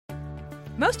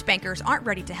Most bankers aren't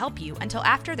ready to help you until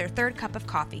after their third cup of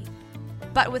coffee.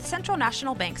 But with Central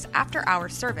National Bank's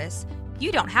after-hours service,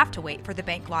 you don't have to wait for the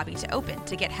bank lobby to open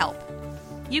to get help.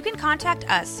 You can contact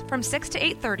us from 6 to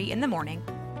 8:30 in the morning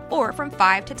or from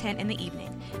 5 to 10 in the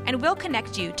evening, and we'll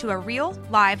connect you to a real,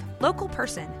 live, local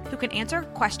person who can answer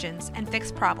questions and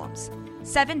fix problems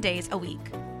 7 days a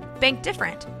week. Bank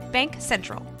different. Bank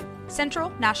Central. Central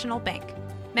National Bank.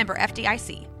 Member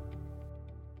FDIC.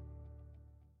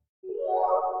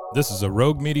 This is a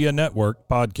Rogue Media Network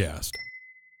podcast.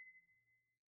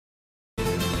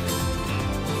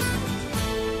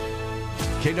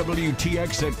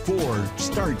 KWTX at 4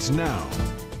 starts now.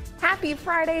 Happy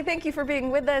Friday. Thank you for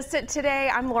being with us today.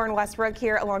 I'm Lauren Westbrook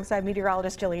here alongside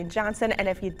meteorologist Jillian Johnson. And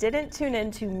if you didn't tune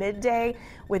in to Midday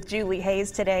with Julie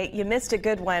Hayes today, you missed a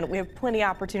good one. We have plenty of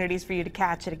opportunities for you to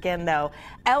catch it again, though.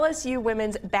 LSU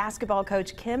women's basketball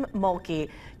coach Kim Mulkey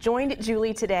joined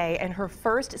Julie today in her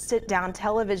first sit-down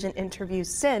television interview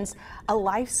since a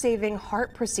life-saving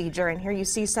heart procedure. And here you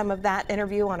see some of that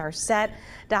interview on our set.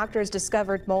 Doctors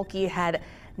discovered Mulkey had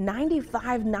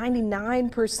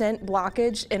 99%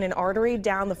 blockage in an artery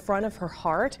down the front of her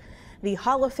heart. The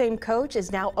Hall of Fame coach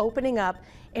is now opening up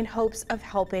in hopes of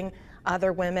helping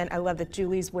other women. I love that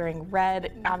Julie's wearing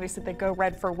red. Obviously, the Go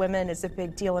Red for Women is a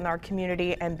big deal in our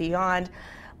community and beyond.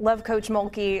 Love Coach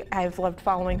Mulkey. I've loved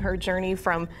following her journey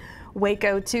from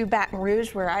Waco to Baton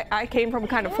Rouge, where I came from,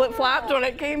 kind of flip-flopped when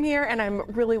I came here, and I'm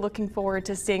really looking forward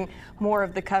to seeing more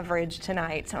of the coverage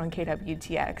tonight on KWTX.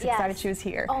 Yes. Excited she was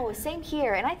here. Oh, same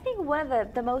here. And I think one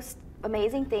of the most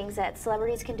amazing things that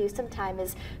celebrities can do sometime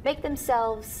is make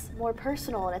themselves more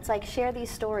personal, and it's like share these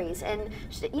stories and,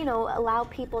 you know, allow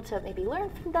people to maybe learn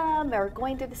from them or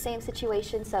going through the same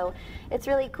situation. So it's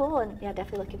really cool, and yeah,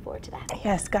 definitely looking forward to that.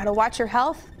 Yes, gotta watch your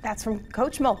health. That's from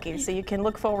Coach Mulkey, so you can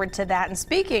look forward to that. And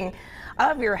speaking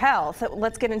of your health,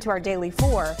 let's get into our Daily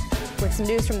 4 with some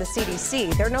news from the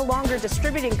CDC. They're no longer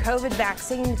distributing COVID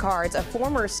vaccine cards, a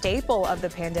former staple of the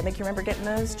pandemic. You remember getting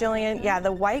those, Jillian? Yeah,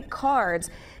 the white cards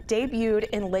debuted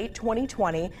in late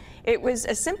 2020. It was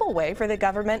a simple way for the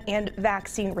government and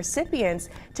vaccine recipients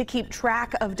to keep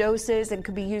track of doses and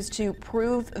could be used to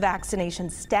prove vaccination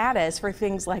status for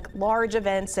things like large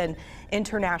events and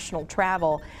international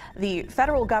travel. The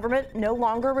federal government no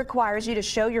longer requires you to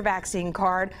show your vaccine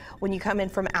card when you come in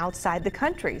from outside the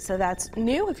country. So that's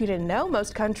new. If you didn't know,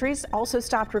 most countries also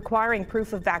stopped requiring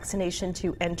proof of vaccination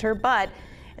to enter, but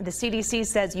the CDC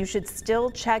says you should still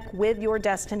check with your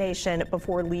destination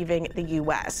before leaving the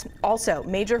U.S. Also,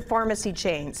 major pharmacy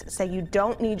chains say you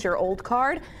don't need your old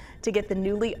card to get the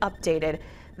newly updated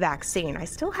vaccine. I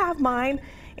still have mine,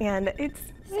 and it's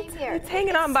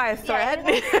hanging on by a thread.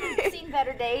 We've seen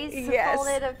better days. Yes.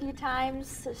 Folded a few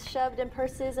times, shoved in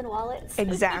purses and wallets.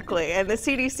 Exactly. And the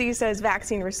CDC says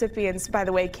vaccine recipients, by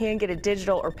the way, can get a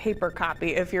digital or paper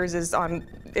copy if yours is on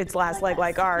its last leg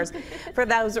like ours, for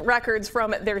those records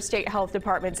from their state health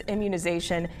department's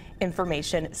immunization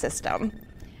information system.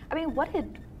 I mean,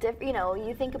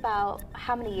 you think about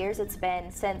how many years it's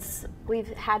been since we've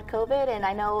had COVID, and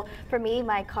I know for me,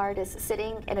 my card is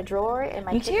sitting in a drawer in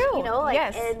my kitchen,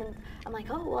 Yes. And I'm like,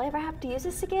 oh, will I ever have to use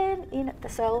this again?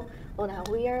 So, well, now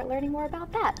we are learning more about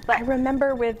that. But I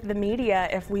remember with the media,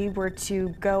 if we were to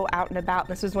go out and about,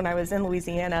 this was when I was in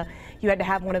Louisiana, you had to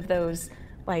have one of those,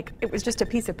 like, it was just a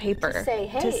piece of paper to say,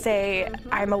 hey,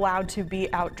 I'm allowed to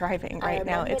be out driving right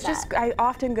now. It's just, I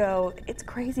often go, it's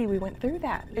crazy we went through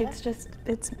that. Yeah.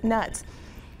 It's nuts.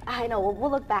 I know,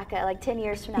 we'll look back at like 10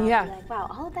 years from now and be like, wow,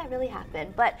 all of that really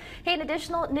happened. But hey, in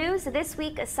additional news, this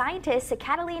week, scientists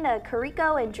Catalina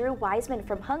Carrico and Drew Weissman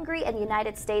from Hungary and the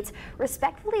United States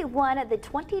respectfully won the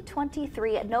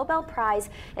 2023 Nobel Prize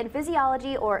in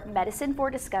Physiology or Medicine for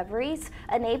discoveries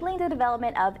enabling the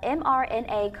development of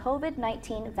mRNA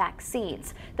COVID-19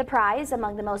 vaccines. The prize,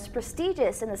 among the most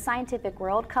prestigious in the scientific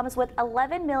world, comes with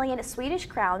 11 million Swedish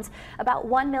crowns, about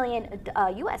 $1 million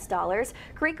US dollars.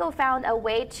 Carrico found a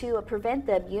way to prevent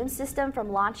the immune system from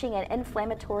launching an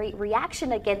inflammatory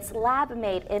reaction against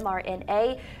lab-made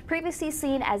mRNA, previously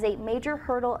seen as a major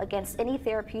hurdle against any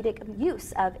therapeutic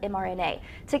use of mRNA.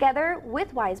 Together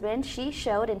with Weissman, she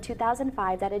showed in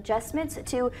 2005 that adjustments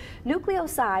to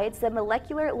nucleosides, the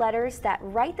molecular letters that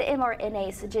write the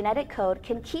mRNA's genetic code,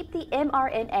 can keep the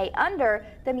mRNA under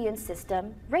the immune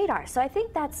system radar. So I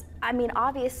think that's,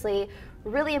 obviously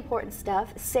really important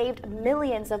stuff, saved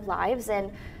millions of lives,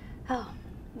 and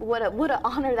what an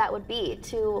honor that would be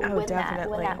to win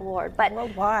that award. But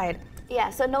worldwide. Yeah,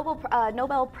 so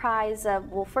Nobel Prize,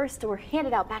 first were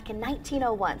handed out back in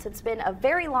 1901, so it's been a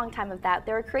very long time of that.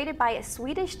 They were created by a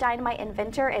Swedish dynamite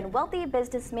inventor and wealthy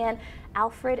businessman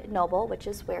Alfred Nobel, which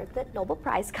is where the Nobel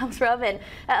Prize comes from, and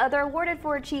they're awarded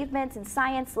for achievements in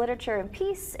science, literature, and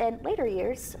peace, and later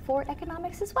years for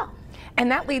economics as well.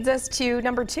 And that leads us to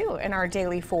number 2 in our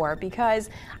Daily 4, because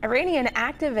Iranian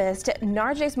activist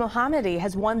Narges Mohammadi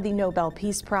has won the Nobel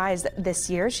Peace Prize this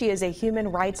year. She is a human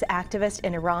rights activist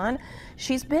in Iran.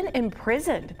 She's been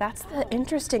imprisoned. That's the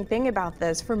interesting thing about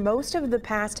this. For most of the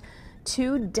past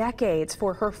 2 decades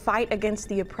for her fight against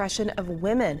the oppression of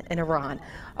women in Iran.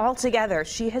 Altogether,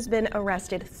 she has been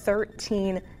arrested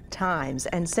 13 times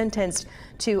and sentenced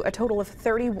to a total of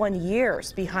 31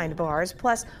 years behind bars,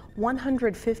 plus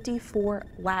 154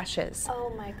 lashes.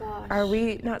 Oh my gosh. Are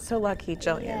we not so lucky,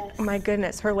 Jillian? Yes. My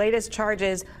goodness. Her latest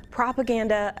charges: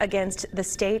 propaganda against the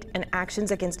state and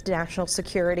actions against national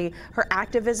security. Her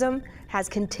activism has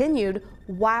continued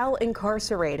while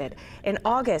incarcerated. In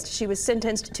August, she was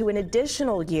sentenced to an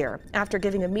additional year after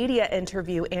giving a media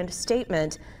interview and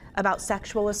statement about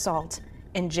sexual assault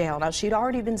in jail. Now, she'd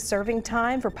already been serving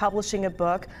time for publishing a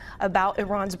book about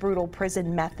Iran's brutal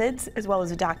prison methods, as well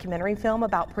as a documentary film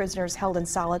about prisoners held in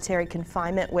solitary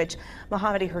confinement, which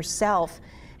Mohammadi herself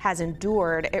has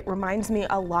endured. It reminds me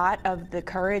a lot of the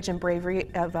courage and bravery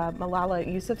of Malala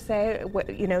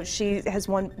Yousafzai. You know, she has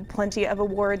won plenty of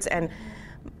awards, and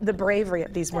the bravery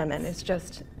of these women is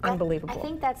just unbelievable. I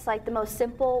think that's like the most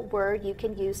simple word you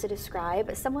can use to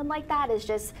describe someone like that, is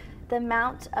just the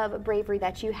amount of bravery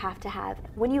that you have to have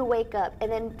when you wake up and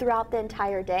then throughout the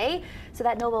entire day. So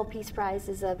that Nobel Peace Prize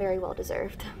is very well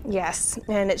deserved. Yes,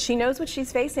 and she knows what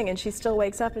she's facing, and she still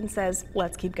wakes up and says,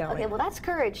 let's keep going. Okay, well, that's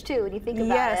courage too when you think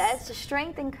about it. That's just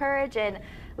strength and courage, and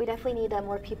we definitely need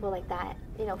more people like that,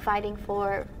 you know, fighting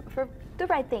for the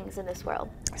right things in this world.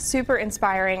 Super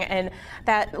inspiring, and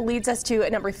that leads us to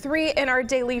number 3 in our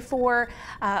Daily 4.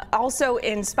 Also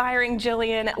inspiring,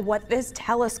 Jillian, what this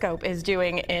telescope is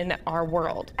doing in our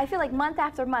world. I feel like month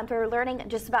after month we're learning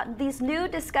just about these new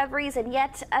discoveries, and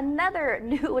yet another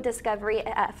new discovery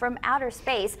from outer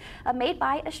space made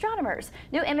by astronomers.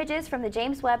 New images from the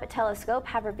James Webb Telescope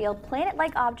have revealed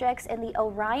planet-like objects in the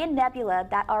Orion Nebula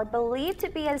that are believed to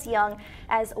be as young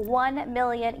as 1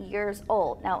 million years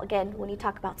old. Now, again, when you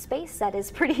talk about space, that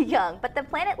is pretty young, but the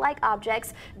planet-like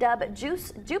objects, dubbed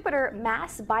Jupiter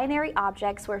mass binary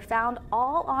objects, were found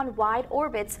all on wide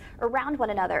orbits around one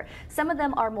another. Some of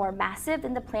them are more massive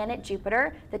than the planet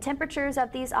Jupiter. The temperatures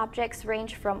of these objects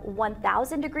range from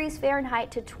 1,000 degrees Fahrenheit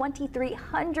to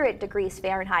 2,300 degrees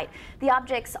Fahrenheit. The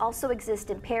objects also exist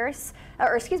in pairs,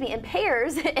 and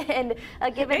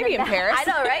given maybe in pairs. I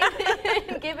know,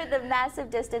 right? Given the massive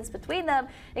distance between them,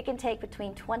 it can take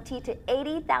between 20 to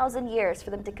 80,000 years for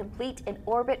them to complete an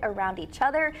orbit around each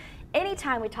other.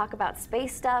 Anytime we talk about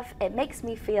space stuff, it makes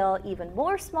me feel even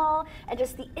more small, and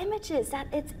just the images that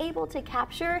it's able to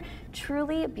capture,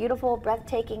 truly beautiful,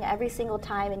 breathtaking every single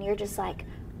time, and you're just like,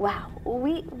 wow,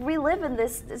 we live in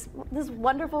this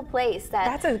wonderful place.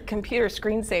 That's a computer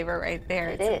screensaver right there.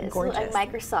 It's gorgeous.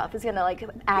 Like Microsoft is gonna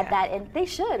add that in. They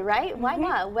should, right? Why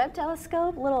not? Webb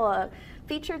telescope, little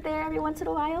featured there every once in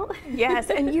a while. Yes,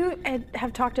 and you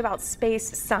have talked about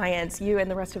space science, you and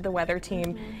the rest of the weather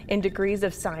team, in Degrees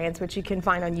of Science, which you can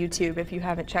find on YouTube if you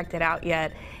haven't checked it out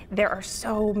yet. There are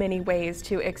so many ways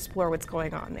to explore what's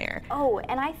going on there. Oh,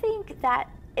 and I think that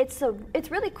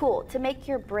it's really cool to make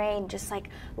your brain just like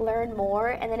learn more,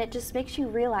 and then it just makes you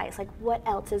realize like what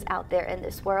else is out there in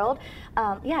this world.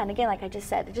 Yeah, and again, like I just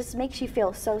said, it just makes you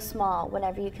feel so small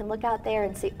whenever you can look out there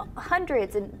and see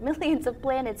hundreds and millions of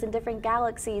planets in different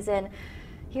galaxies, and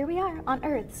here we are on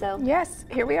Earth. So yes,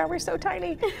 here we are. We're so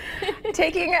tiny.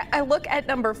 Taking a look at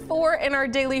number 4 in our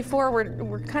Daily 4,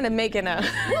 we're kind of making a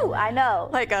I know,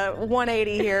 like a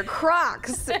 180 here.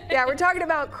 Crocs. Yeah, we're talking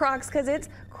about Crocs because it's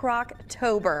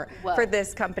Croctober for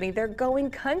this company. They're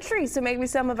going country, so maybe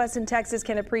some of us in Texas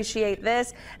can appreciate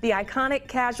this. The iconic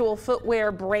casual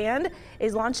footwear brand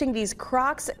is launching these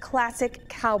Crocs classic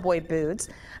cowboy boots.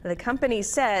 The company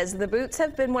says the boots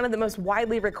have been one of the most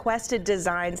widely requested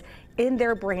designs in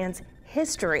their brand's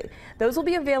history. Those will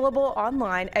be available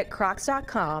online at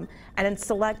crocs.com and in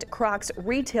select Crocs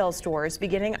retail stores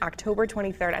beginning October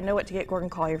 23rd. I know what to get Gordon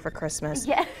Collier for Christmas.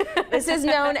 Yeah. This is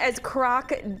known as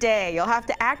Croc Day. You'll have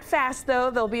to act fast, though.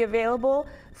 They'll be available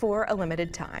for a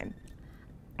limited time.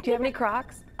 Do you have any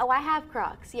Crocs? Oh, I have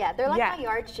Crocs. Yeah, they're like my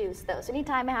yard shoes though. So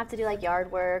anytime I have to do like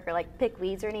yard work or like pick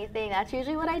weeds or anything, that's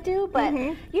usually what I do. But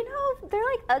you know, they're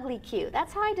like ugly cute.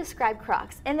 That's how I describe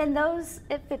Crocs. And then those,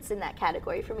 it fits in that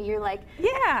category for me. You're like,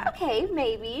 yeah, okay,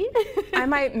 maybe. I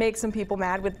might make some people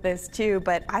mad with this too,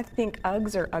 but I think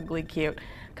Uggs are ugly cute.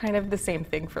 Kind of the same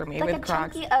thing for me like with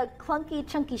Crocs. Like a clunky,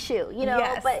 chunky shoe, you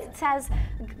know, but it has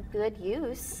good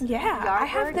use. Yeah, I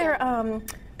have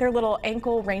their little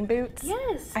ankle rain boots.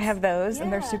 Yes. I have those,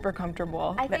 and they're super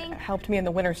comfortable. That helped me in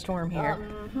the winter storm here.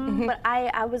 But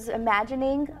I was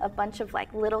imagining a bunch of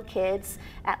like little kids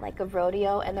at like a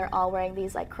rodeo, and they're all wearing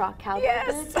these like Croc cowboy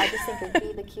boots. I just think it'd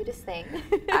be the cutest thing.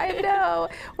 I know.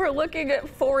 We're looking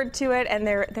forward to it, and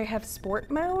they have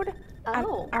sport mode.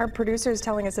 Oh. Our producer is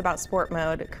telling us about sport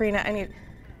mode. Karina, I need.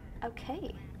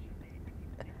 Okay.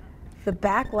 The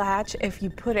back latch, if you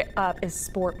put it up, is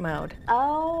sport mode.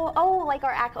 Oh, like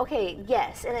our act. Okay,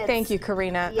 yes. And it's, thank you,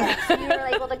 Karina. Yes, so you're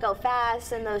able to go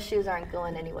fast, and those shoes aren't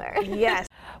going anywhere. Yes.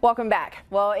 Welcome back.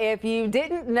 Well, if you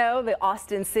didn't know, the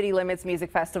Austin City Limits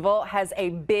Music Festival has a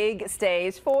big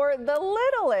stage for the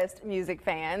littlest music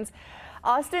fans.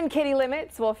 Austin Kitty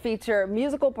Limits will feature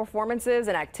musical performances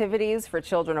and activities for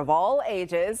children of all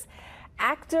ages.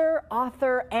 Actor,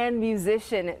 author, and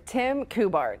musician Tim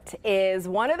Kubart is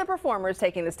one of the performers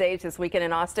taking the stage this weekend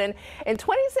in Austin. In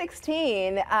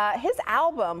 2016, his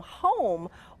album, Home,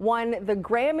 won the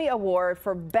Grammy Award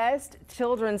for Best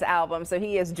Children's Album. So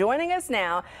he is joining us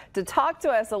now to talk to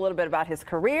us a little bit about his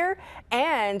career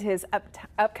and his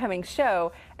upcoming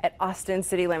show at Austin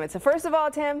City Limits. So first of all,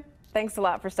 Tim, thanks a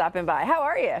lot for stopping by. How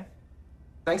are you?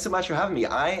 Thanks so much for having me.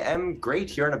 I am great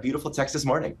here on a beautiful Texas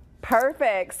morning.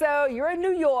 Perfect. So you're a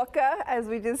New Yorker, as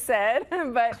we just said,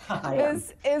 but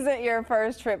this isn't your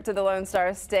first trip to the Lone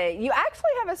Star State. You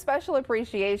actually have a special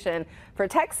appreciation for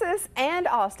Texas and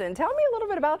Austin. Tell me a little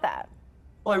bit about that.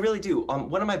 Well, I really do.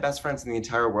 One of my best friends in the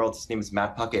entire world, his name is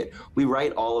Matt Puckett. We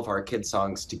write all of our kid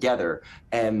songs together,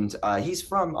 and he's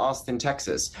from Austin,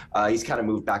 Texas. He's kind of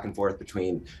moved back and forth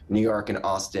between New York and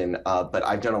Austin, but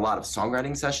I've done a lot of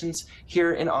songwriting sessions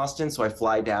here in Austin, so I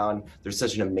fly down. There's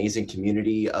such an amazing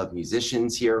community of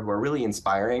musicians here who are really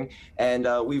inspiring, and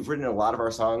we've written a lot of our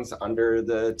songs under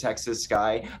the Texas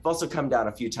sky. I've also come down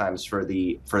a few times for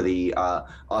the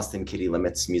Austin Kitty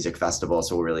Limits Music Festival,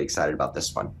 so we're really excited about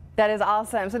this one. That is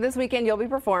awesome. So this weekend you'll be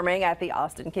performing at the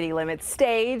Austin Kitty Limits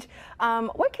stage.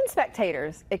 What can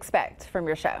spectators expect from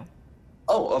your show?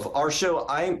 Oh, of our show,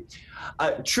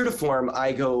 true to form,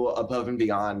 I go above and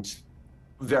beyond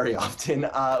very often.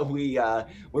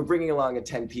 We're bringing along a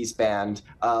 10-piece band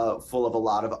full of a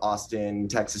lot of Austin,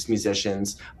 Texas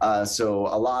musicians. So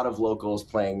a lot of locals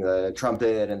playing the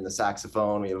trumpet and the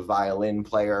saxophone. We have a violin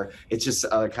player. It's just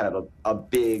kind of a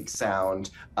big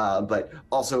sound, but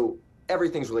also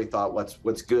everything's really thought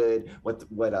what's good, what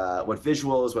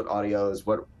visuals, what audios,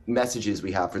 what messages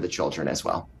we have for the children as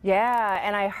well. Yeah,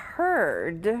 and I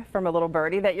heard from a little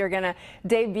birdie that you're going to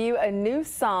debut a new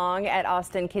song at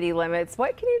Austin Kitty Limits.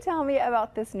 What can you tell me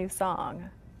about this new song?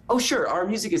 Oh, sure. Our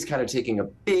music is kind of taking a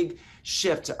big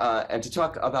shift and to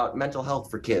talk about mental health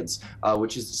for kids,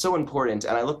 which is so important.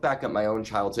 And I look back at my own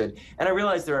childhood and I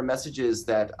realize there are messages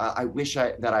that I wish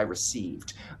that I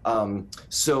received.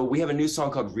 So we have a new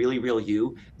song called Really Real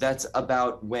You that's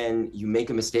about when you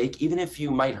make a mistake, even if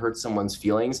you might hurt someone's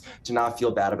feelings, to not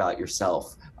feel bad about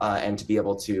yourself and to be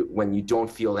able to, when you don't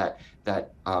feel that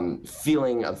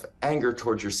feeling of anger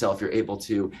towards yourself, you're able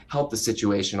to help the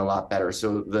situation a lot better.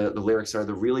 So the lyrics are,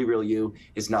 the really real you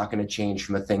is not going to change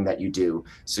from a thing that you do.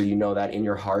 So you know that in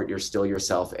your heart, you're still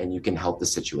yourself and you can help the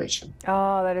situation.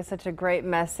 Oh, that is such a great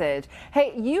message.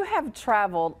 Hey, you have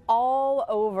traveled all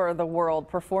over the world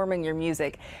performing your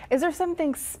music. Is there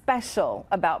something special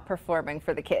about performing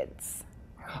for the kids?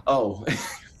 Oh,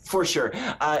 for sure.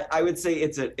 I would say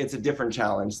it's a different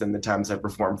challenge than the times I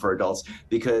perform for adults,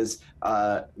 because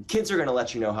kids are going to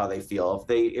let you know how they feel.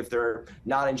 If they're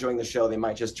not enjoying the show, they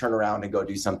might just turn around and go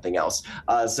do something else.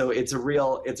 So it's a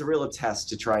real test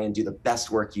to try and do the best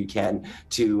work you can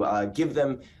to give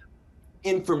them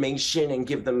information and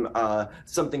give them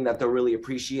something that they'll really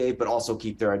appreciate, but also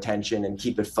keep their attention and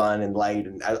keep it fun and light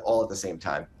and all at the same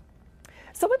time.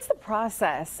 So what's the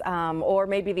process or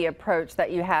maybe the approach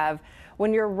that you have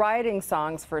when you're writing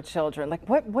songs for children? Like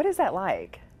what is that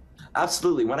like?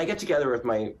 Absolutely. When I get together with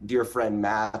my dear friend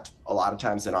Matt, a lot of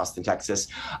times in Austin, Texas,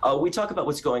 we talk about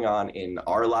what's going on in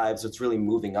our lives, what's really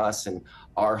moving us and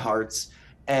our hearts.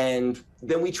 And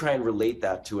then we try and relate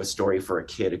that to a story for a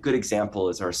kid. A good example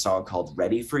is our song called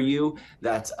Ready for You.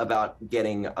 That's about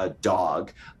getting a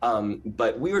dog.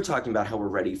 But we were talking about how we're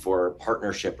ready for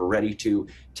partnership. We're ready to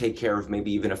take care of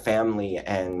maybe even a family.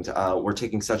 And we're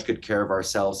taking such good care of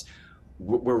ourselves.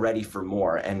 We're ready for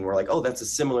more. And we're like, oh, that's a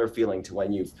similar feeling to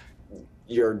when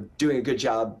you're doing a good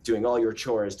job, doing all your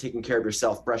chores, taking care of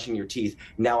yourself, brushing your teeth.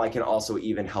 Now I can also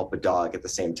even help a dog at the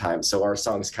same time. So our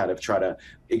songs kind of try to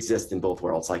exist in both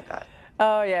worlds like that.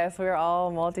 Oh, yes, we're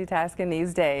all multitasking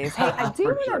these days. Hey, I do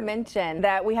want to mention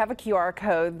that we have a QR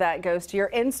code that goes to your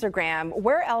Instagram.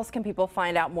 Where else can people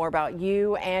find out more about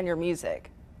you and your music?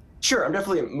 Sure, I'm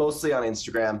definitely mostly on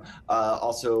Instagram,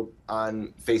 also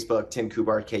on Facebook, Tim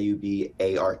Kubart,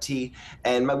 Kubart,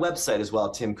 and my website as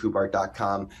well,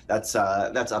 timkubart.com. That's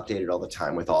updated all the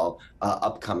time with all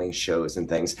upcoming shows and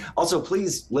things. Also,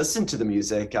 please listen to the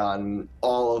music on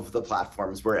all of the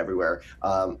platforms. We're everywhere.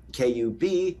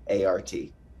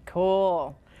 Kubart.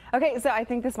 Cool. Okay, so I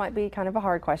think this might be kind of a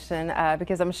hard question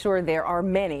because I'm sure there are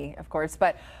many, of course,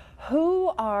 but who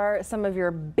are some of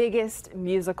your biggest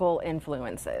musical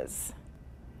influences?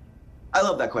 I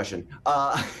love that question.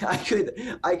 I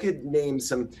could name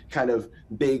some kind of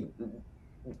big,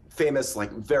 famous,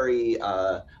 like very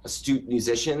astute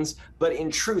musicians, but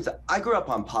in truth, I grew up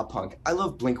on pop punk. I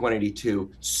love Blink-182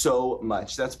 so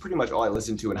much. That's pretty much all I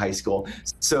listened to in high school.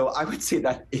 So I would say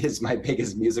that is my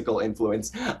biggest musical influence.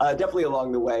 Definitely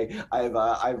along the way,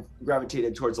 I've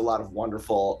gravitated towards a lot of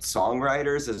wonderful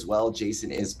songwriters as well. Jason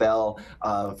Isbell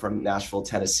from Nashville,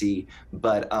 Tennessee,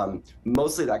 but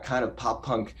mostly that kind of pop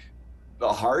punk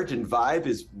heart and vibe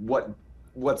is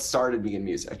what started me in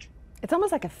music. It's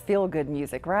almost like a feel-good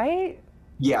music, right?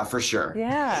 Yeah, for sure.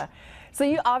 Yeah. So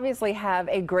you obviously have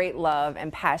a great love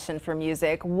and passion for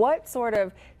music. What sort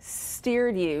of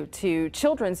steered you to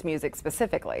children's music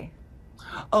specifically?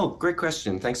 Oh, great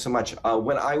question. Thanks so much.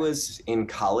 When I was in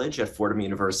college at Fordham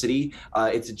University,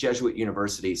 it's a Jesuit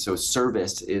university, so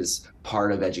service is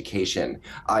part of education.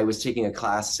 I was taking a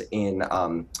class in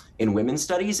women's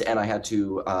studies, and I had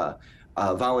to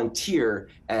volunteer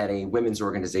at a women's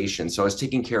organization. So I was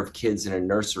taking care of kids in a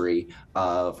nursery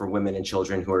for women and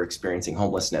children who are experiencing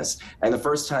homelessness. And the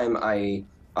first time I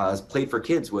played for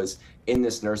kids was in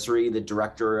this nursery. The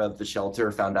director of the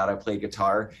shelter found out I played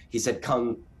guitar. He said,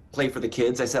 come play for the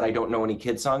kids. I said, I don't know any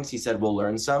kid songs. He said, we'll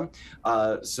learn some.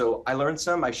 So I learned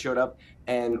some. I showed up.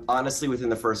 And honestly, within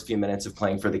the first few minutes of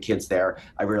playing for the kids there,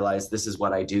 I realized this is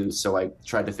what I do. So I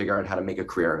tried to figure out how to make a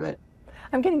career of it.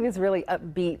 I'm getting this really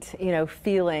upbeat,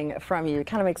 feeling from you. It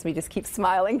kind of makes me just keep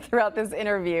smiling throughout this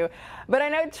interview. But I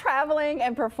know traveling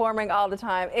and performing all the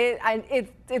time,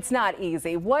 it's not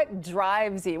easy. What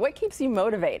drives you? What keeps you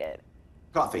motivated?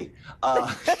 Coffee.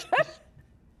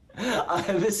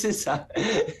 This is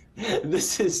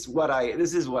what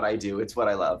I do. It's what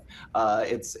I love.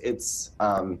 It's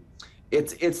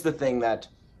the thing that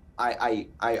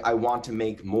I want to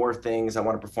make more things. I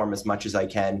want to perform as much as I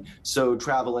can. So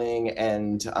traveling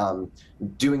and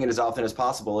doing it as often as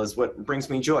possible is what brings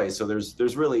me joy. So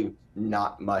there's really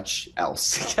not much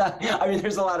else. I mean,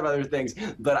 there's a lot of other things,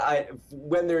 but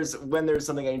when there's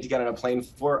something I need to get on a plane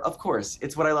for, of course,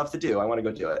 it's what I love to do. I want to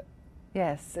go do it.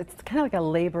 Yes, it's kind of like a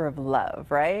labor of love,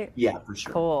 right? Yeah, for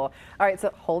sure. Cool. All right, so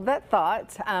hold that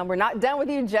thought. We're not done with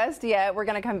you just yet. We're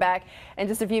going to come back in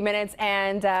just a few minutes,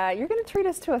 and you're going to treat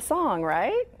us to a song,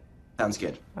 right? Sounds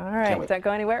good. All right, don't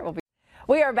go anywhere.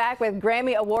 We are back with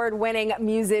Grammy Award-winning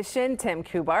musician Tim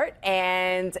Kubart,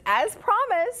 and as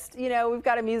promised, we've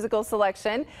got a musical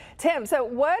selection. Tim, so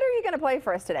what are you going to play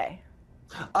for us today?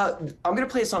 I'm going to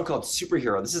play a song called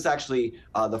Superhero. This is actually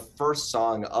the first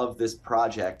song of this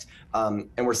project, and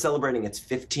we're celebrating its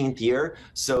 15th year.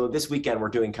 So this weekend we're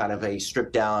doing kind of a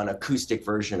stripped-down acoustic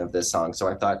version of this song. So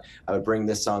I thought I would bring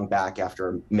this song back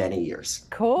after many years.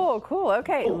 Cool.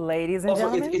 Okay, ladies and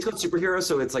gentlemen. It's called Superhero,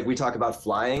 so it's like we talk about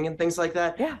flying and things like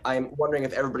that. Yeah. I'm wondering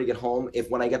if everybody at home,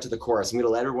 when I get to the chorus, I'm going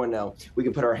to let everyone know we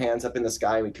can put our hands up in the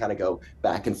sky and we kind of go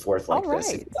back and forth like this. All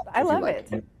right. I love it.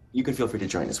 And you can feel free to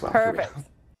join as well. Perfect.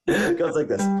 It goes like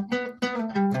this.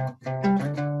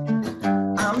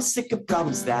 I'm sick of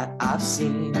problems that I've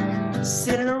seen,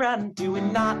 sitting around and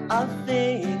doing not a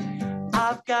thing.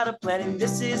 I've got a plan and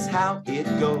this is how it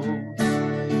goes.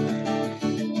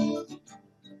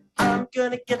 I'm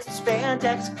gonna get some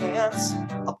spandex pants,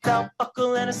 a belt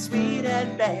buckle and a sweet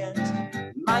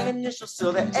headband, my initials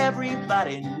so that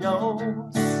everybody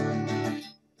knows.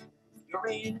 If you're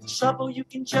in trouble, you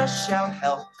can just shout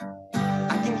help.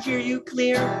 I can hear you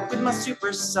clear with my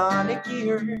supersonic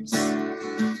ears.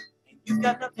 And you've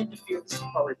got nothing to fear. This is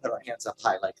why we put our hands up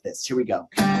high like this. Here we go.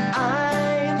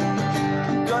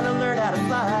 I'm gonna learn how to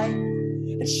fly.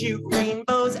 and shoot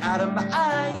rainbows out of my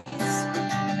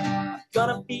eyes.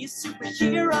 Gonna be a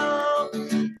superhero.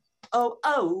 Oh,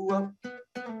 oh.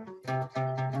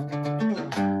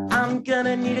 I'm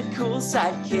gonna need a cool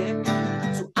sidekick,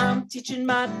 so I'm teaching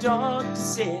my dog to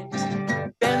sit.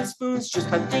 Bend spoons just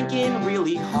by thinking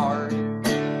really hard.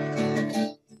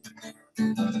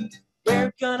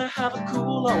 We're gonna have a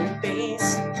cool old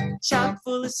base, chock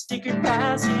full of stickered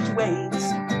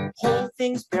passageways, whole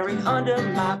things buried under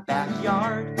my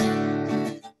backyard.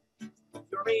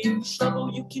 You're in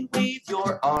trouble, you can wave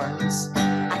your arms.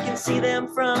 I can see them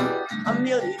from a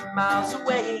million miles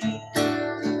away.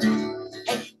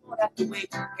 And you won't have to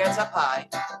wait, hands up high,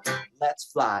 let's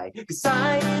fly. 'Cause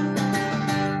I'm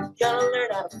gonna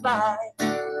learn how to fly,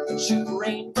 shoot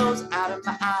rainbows out of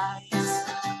my eyes.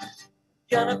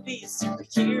 Gonna be a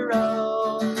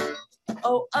superhero.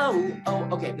 Oh, oh, oh.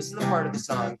 Okay, this is the part of the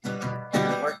song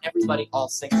where everybody all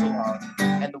sings along,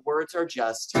 and the words are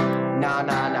just na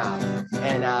na na.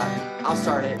 And I'll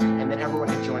start it, and then everyone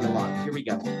can join along. Here we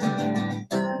go.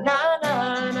 Na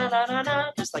na na na na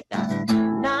na, just like that.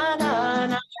 Na na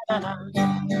na na na.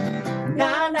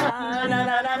 Na na na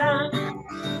na na na.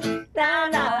 Na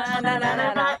na na na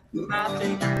na na.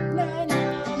 Nothing. Na na.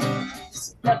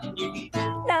 Nothing you need.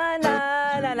 Na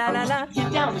na na na na na.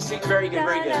 Get down, we sing very good,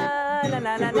 very good. Na na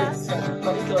na na na.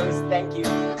 Let me close. Thank you.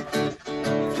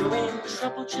 If you're in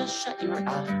trouble, just shut your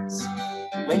eyes.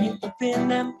 When you open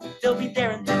them, they'll be there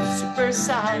in their super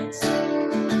size.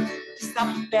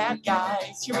 Stop the bad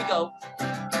guys. Here we go.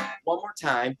 One more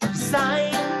time. I'm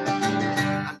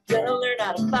gonna learn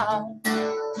how to fly,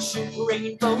 shoot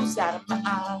rainbows out of my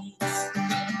eyes.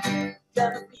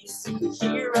 Gonna be a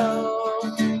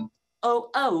superhero.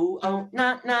 Oh, oh, oh,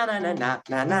 na na na na na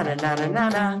na na na na na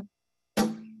na.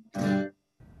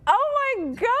 Oh my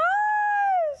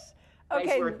gosh!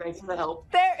 Okay, thanks for the help.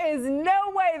 there is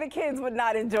no way the kids would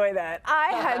not enjoy that.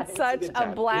 I had such a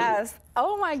blast.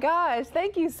 Oh my gosh,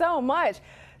 thank you so much.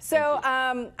 So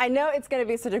I know it's going to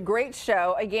be such a great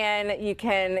show. Again, you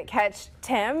can catch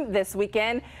Tim this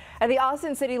weekend at the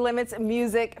Austin City Limits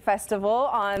Music Festival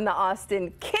on the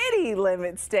Austin Kitty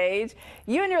Limits stage.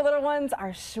 You and your little ones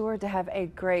are sure to have a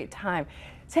great time.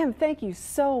 Tim, thank you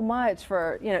so much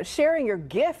for sharing your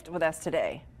gift with us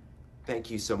today.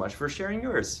 Thank you so much for sharing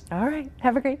yours. All right,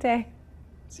 have a great day.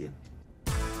 See you.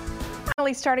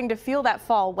 Finally starting to feel that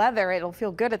fall weather. It'll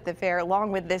feel good at the fair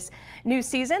along with this new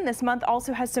season. This month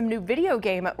also has some new video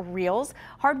game reels.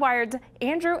 Hardwired's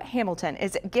Andrew Hamilton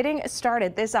is getting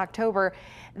started this October,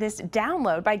 this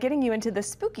download by getting you into the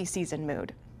spooky season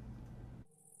mood.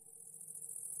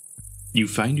 You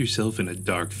find yourself in a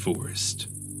dark forest.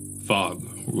 Fog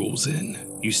rolls in.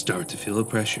 You start to feel a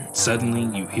pressure.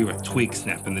 Suddenly, you hear a twig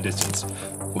snap in the distance.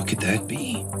 What could that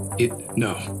be?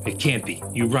 No, it can't be.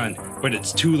 You run, but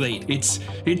it's too late. It's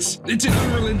an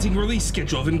unrelenting release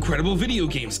schedule of incredible video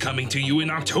games coming to you in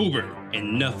October.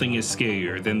 And nothing is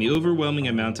scarier than the overwhelming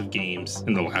amount of games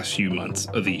in the last few months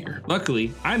of the year.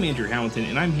 Luckily, I'm Andrew Hamilton,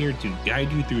 and I'm here to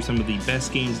guide you through some of the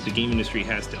best games the game industry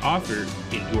has to offer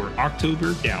in your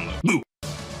October download. Boo!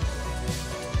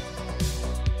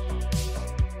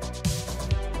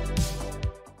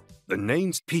 The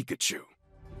name's Pikachu.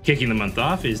 Kicking the month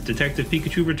off is Detective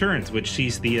Pikachu Returns, which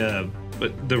sees the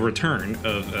return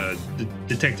of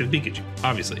Detective Pikachu,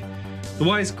 obviously. The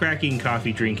wisecracking,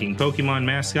 coffee-drinking Pokemon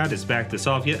mascot is back to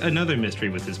solve yet another mystery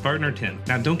with his partner Tim.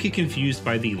 Now, don't get confused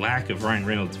by the lack of Ryan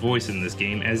Reynolds' voice in this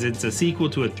game, as it's a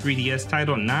sequel to a 3DS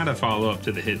title, not a follow-up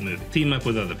to the hit movie. Team up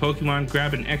with other Pokemon,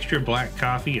 grab an extra black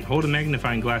coffee, and hold a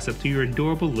magnifying glass up to your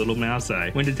adorable little mouse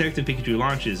eye when Detective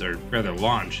Pikachu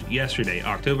launched yesterday,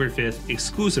 October 5th,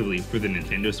 exclusively for the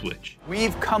Nintendo Switch.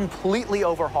 We've completely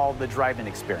overhauled the drive-in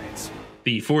experience.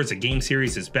 The Forza game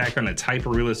series is back on its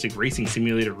hyper-realistic racing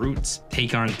simulator roots.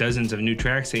 Take on dozens of new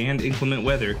tracks and inclement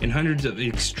weather, and hundreds of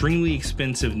extremely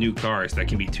expensive new cars that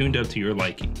can be tuned up to your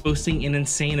liking. Boasting an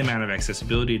insane amount of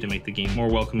accessibility to make the game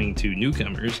more welcoming to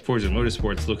newcomers, Forza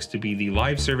Motorsports looks to be the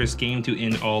live service game to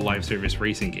end all live service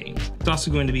racing games. It's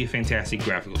also going to be a fantastic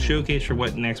graphical showcase for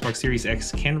what an Xbox Series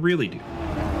X can really do.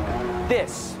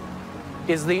 This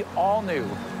is the all-new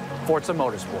Forza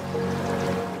Motorsport.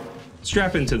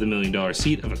 Strap into the $1 million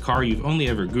seat of a car you've only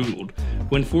ever Googled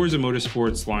when Forza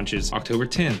Motorsports launches October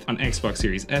 10th on Xbox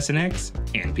Series S and X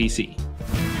and PC.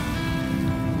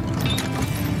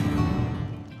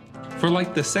 For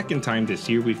like the second time this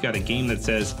year, we've got a game that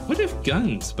says, what if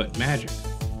guns but magic?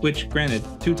 Which, granted,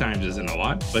 2 times isn't a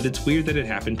lot, but it's weird that it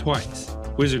happened twice.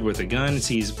 Wizard with a gun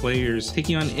sees players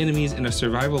taking on enemies in a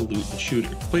survival loot and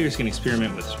shooter. Players can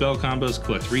experiment with spell combos,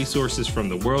 collect resources from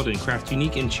the world, and craft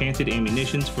unique enchanted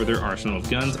ammunitions for their arsenal of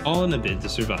guns, all in a bid to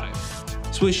survive.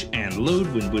 Swish and Load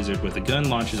when Wizard with a Gun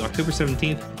launches October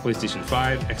 17th, PlayStation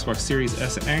 5, Xbox Series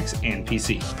S and X, and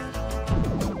PC.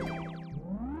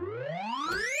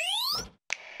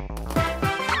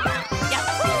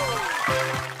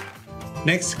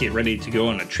 Next, get ready to go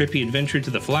on a trippy adventure to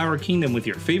the Flower Kingdom with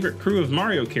your favorite crew of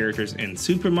Mario characters in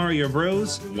Super Mario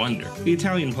Bros. Wonder. The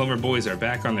Italian Plumber Boys are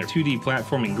back on their 2D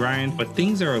platforming grind, but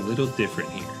things are a little different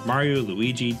here. Mario,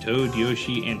 Luigi, Toad,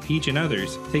 Yoshi, and Peach and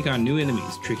others take on new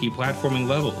enemies, tricky platforming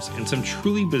levels, and some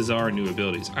truly bizarre new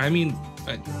abilities. I mean,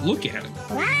 look at it.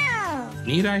 Wow!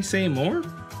 Need I say more?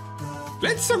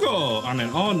 Let's go on an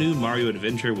all-new Mario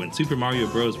adventure when Super Mario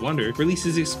Bros. Wonder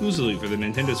releases exclusively for the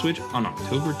Nintendo Switch on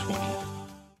October 20th.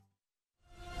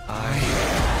 I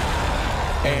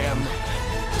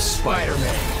am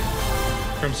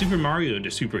Spider-Man. From Super Mario to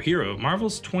superhero,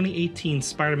 Marvel's 2018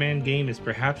 Spider-Man game is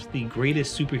perhaps the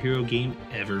greatest superhero game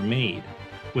ever made.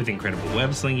 With incredible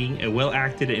web slinging, a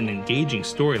well-acted and engaging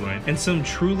storyline, and some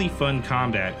truly fun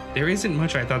combat, there isn't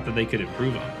much I thought that they could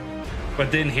improve on.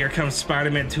 But then here comes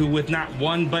Spider-Man 2 with not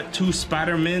one but two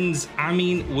Spider-Mans. I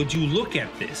mean, would you look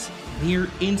at this? Near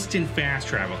instant fast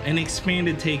travel, an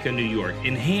expanded take on New York,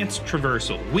 enhanced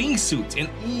traversal, wingsuits, and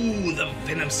ooh, the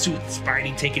Venom suit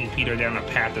Spidey taking Peter down a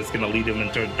path that's gonna lead him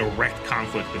into a direct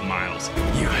conflict with Miles.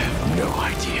 You have no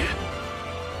idea.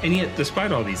 And yet,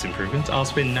 despite all these improvements, I'll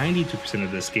spend 92%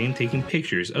 of this game taking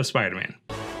pictures of Spider-Man.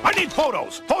 I need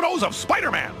photos! Photos of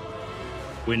Spider-Man!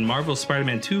 When Marvel's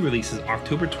Spider-Man 2 releases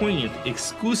October 20th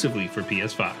exclusively for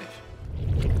PS5.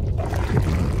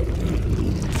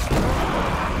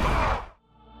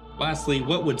 Lastly,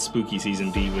 what would spooky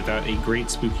season be without a great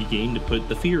spooky game to put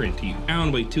the fear into you?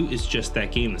 Alan Wake 2 is just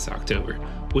that game this October.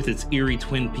 With its eerie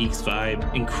Twin Peaks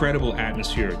vibe, incredible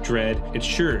atmosphere of dread, it's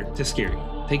sure to scare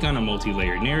you. Take on a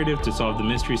multi-layered narrative to solve the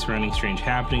mystery surrounding strange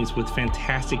happenings with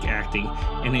fantastic acting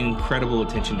and an incredible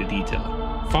attention to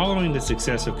detail. Following the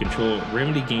success of Control,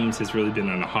 Remedy Games has really been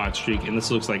on a hot streak, and this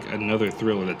looks like another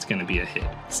thriller that's going to be a hit.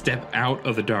 Step out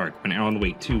of the dark when Alan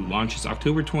Wake 2 launches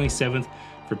October 27th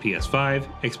for PS5,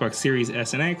 Xbox Series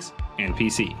S and X, and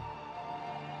PC.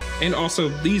 And also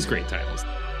these great titles.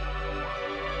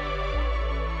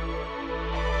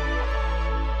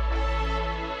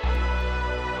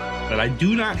 That I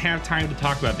do not have time to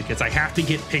talk about because I have to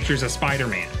get pictures of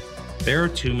Spider-Man. There are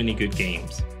too many good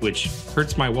games, which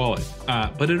hurts my wallet,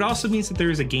 but it also means that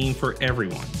there is a game for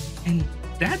everyone, and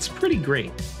that's pretty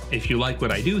great. If you like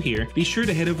what I do here, be sure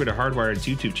to head over to Hardwired's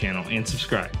YouTube channel and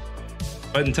subscribe.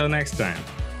 But until next time,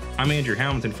 I'm Andrew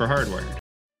Hamilton for Hardwired.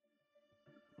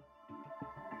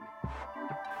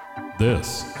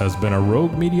 This has been a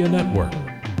Rogue Media Network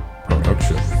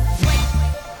production.